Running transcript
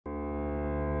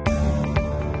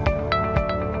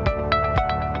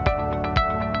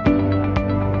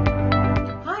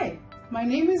My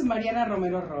name is Mariana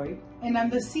Romero Roy, and I'm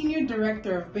the Senior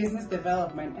Director of Business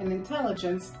Development and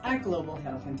Intelligence at Global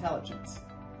Health Intelligence.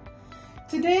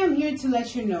 Today I'm here to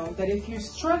let you know that if you're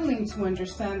struggling to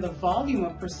understand the volume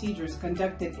of procedures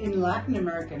conducted in Latin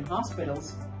American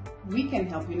hospitals, we can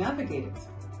help you navigate it.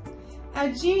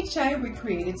 At GHI, we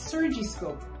created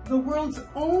SurgiScope, the world's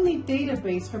only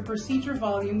database for procedure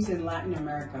volumes in Latin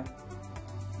America.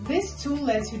 This tool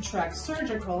lets you track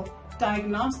surgical,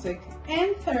 diagnostic,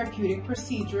 and therapeutic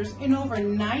procedures in over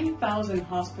 9,000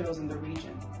 hospitals in the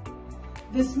region.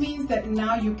 This means that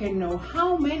now you can know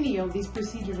how many of these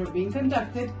procedures are being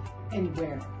conducted and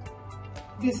where.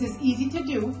 This is easy to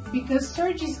do because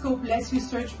SurgiScope lets you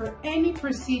search for any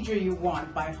procedure you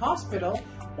want by hospital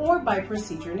or by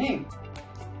procedure name.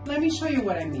 Let me show you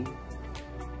what I mean.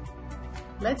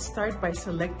 Let's start by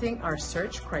selecting our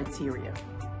search criteria.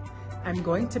 I'm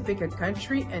going to pick a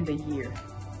country and a year.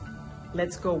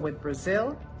 Let's go with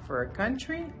Brazil for our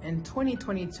country and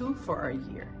 2022 for our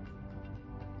year.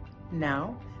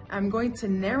 Now, I'm going to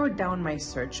narrow down my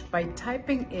search by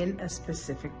typing in a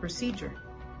specific procedure.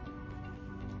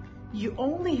 You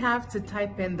only have to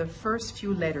type in the first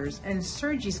few letters and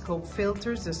SurgiScope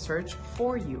filters the search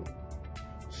for you.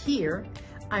 Here,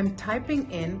 I'm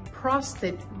typing in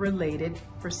prostate-related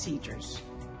procedures.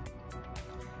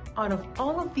 Out of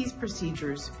all of these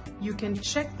procedures, you can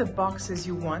check the boxes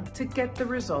you want to get the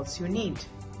results you need.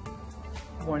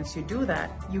 Once you do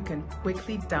that, you can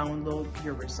quickly download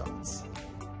your results.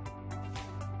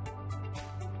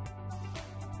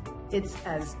 It's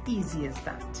as easy as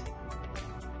that.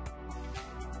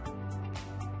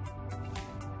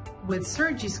 With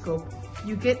SurgiScope,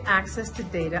 you get access to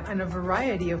data on a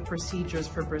variety of procedures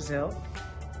for Brazil,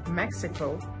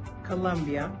 Mexico,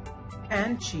 Colombia,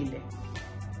 and Chile.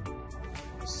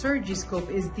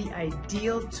 SurgiScope is the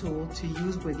ideal tool to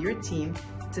use with your team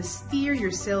to steer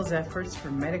your sales efforts for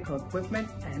medical equipment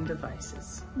and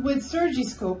devices. With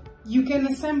SurgiScope, you can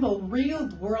assemble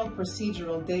real-world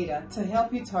procedural data to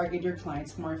help you target your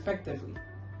clients more effectively.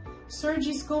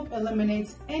 SurgiScope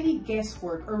eliminates any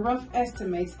guesswork or rough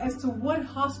estimates as to what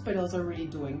hospitals are really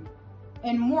doing,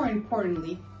 and more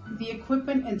importantly, the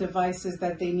equipment and devices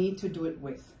that they need to do it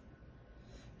with.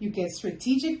 You get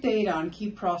strategic data on key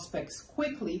prospects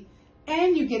quickly,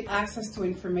 and you get access to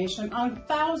information on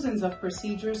thousands of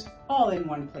procedures all in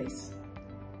one place.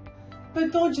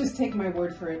 But don't just take my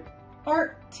word for it.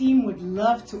 Our team would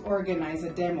love to organize a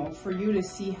demo for you to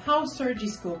see how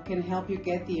SurgiScope can help you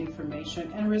get the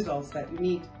information and results that you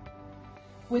need.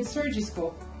 With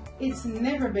SurgiScope, it's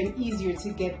never been easier to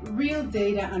get real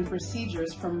data on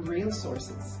procedures from real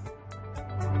sources.